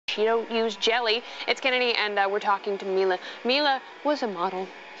You don't use jelly. It's Kennedy, and we're talking to Milla. Milla was a model,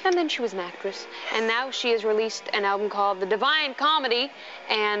 and then she was an actress, and now she has released an album called The Divine Comedy,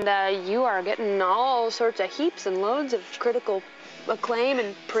 and you are getting all sorts of heaps and loads of critical acclaim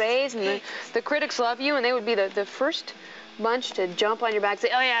and praise, and the critics love you, and they would be the first bunch to jump on your back and say,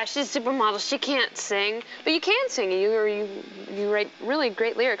 oh yeah, she's a supermodel, she can't sing. But you can sing, you write really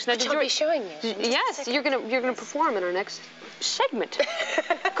great lyrics. Now, I'll be showing you. Yes, you're gonna perform in our next segment,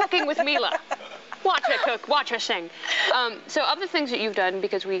 Cooking with Milla. Watch her cook, watch her sing. So of the things that you've done,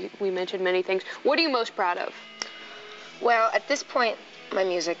 because we mentioned many things, what are you most proud of? Well, at this point, my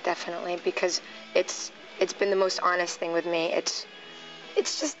music, definitely, because it's been the most honest thing with me. It's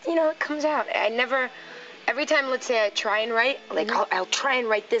just, you know, it comes out. Every time, let's say I try and write, like I'll try and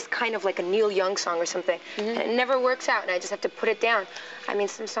write this kind of like a Neil Young song or something, and it never works out, and I just have to put it down. I mean,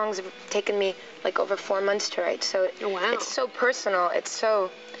 some songs have taken me like over 4 months to write, so it's so personal, it's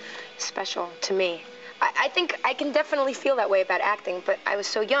so special to me. I think I can definitely feel that way about acting, but I was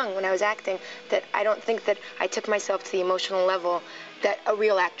so young when I was acting that I don't think that I took myself to the emotional level that a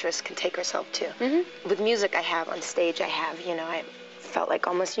real actress can take herself to. With music I have, on stage I have, you know, I felt like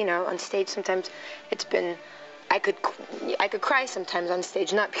almost, you know, on stage sometimes it's been, I could cry sometimes on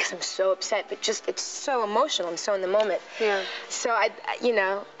stage, not because I'm so upset, but just it's so emotional, I'm so in the moment. Yeah. So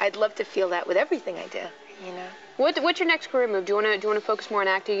I'd love to feel that with everything I do, you know. What's your next career move? Do you want to focus more on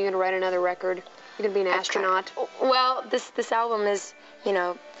acting? You're going to write another record? You're going to be an astronaut? Well, this album is, you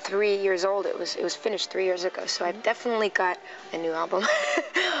know, 3 years old. It was finished 3 years ago, so I've definitely got a new album.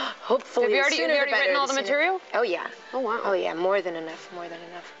 Hopefully, have you already written all the material? Oh yeah. Oh wow. Oh yeah, more than enough.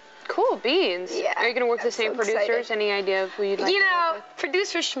 Cool beans. Yeah. Are you going to work with the same producers? Excited. Any idea of who you'd like to work with?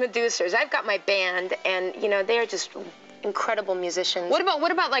 Producers, schmoducers. I've got my band, and you know they are just incredible musicians. What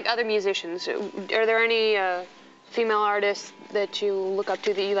about like other musicians? Are there any female artists that you look up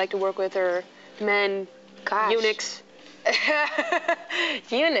to that you like to work with, or men? Gosh. Eunuchs?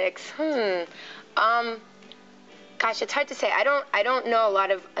 Eunuchs. Gosh, it's hard to say. I don't know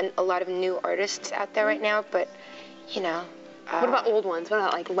a lot of new artists out there right now, but you know. What about old ones? What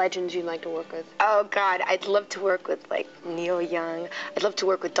about like legends you'd like to work with? Oh God, I'd love to work with like Neil Young. I'd love to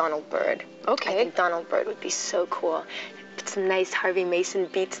work with Donald Byrd. Okay. I think Donald Byrd would be so cool. Put some nice Harvey Mason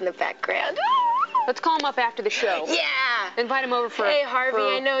beats in the background. Let's call him up after the show. Yeah. Invite him over for. Hey Harvey,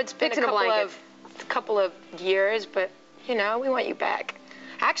 I know it's been a couple of years, but you know we want you back.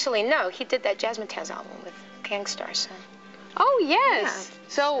 Actually, no, he did that Jasmine Taz album with Gangstar, so. Oh yes. Yeah.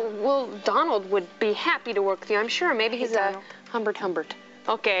 So, well, Donald would be happy to work with you, I'm sure. Maybe he's a Humbert.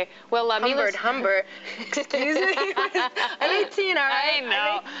 Okay. Well, Humbert. Excuse me. I'm 18, all right? I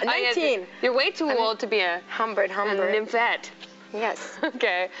know. I'm 19. You're way too old to be a Humbert. nymphette. Yes.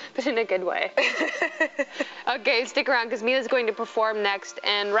 Okay, but in a good way. Okay, stick around because Milla's going to perform next,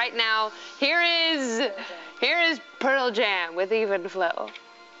 and right now here is Pearl Jam with Even Flow.